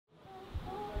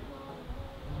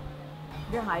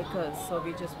We're hikers, so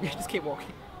we just keep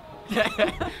walking.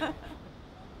 I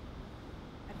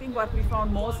think what we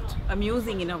found most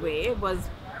amusing in a way was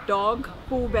dog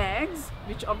poo bags,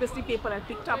 which obviously people had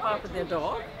picked up after their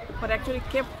dog, but actually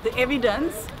kept the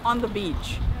evidence on the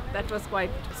beach. That was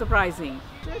quite surprising.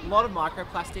 A lot of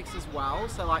microplastics as well,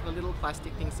 so like the little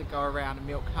plastic things that go around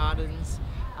milk cartons,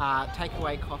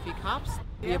 takeaway coffee cups,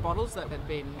 beer bottles that had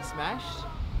been smashed.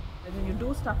 And when you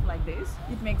do stuff like this,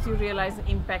 it makes you realize the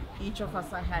impact each of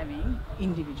us are having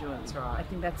individually. That's right. I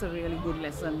think that's a really good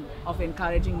lesson of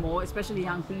encouraging more, especially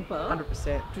young people,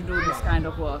 100%. to do this kind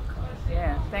of work.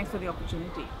 Yeah, thanks for the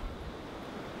opportunity.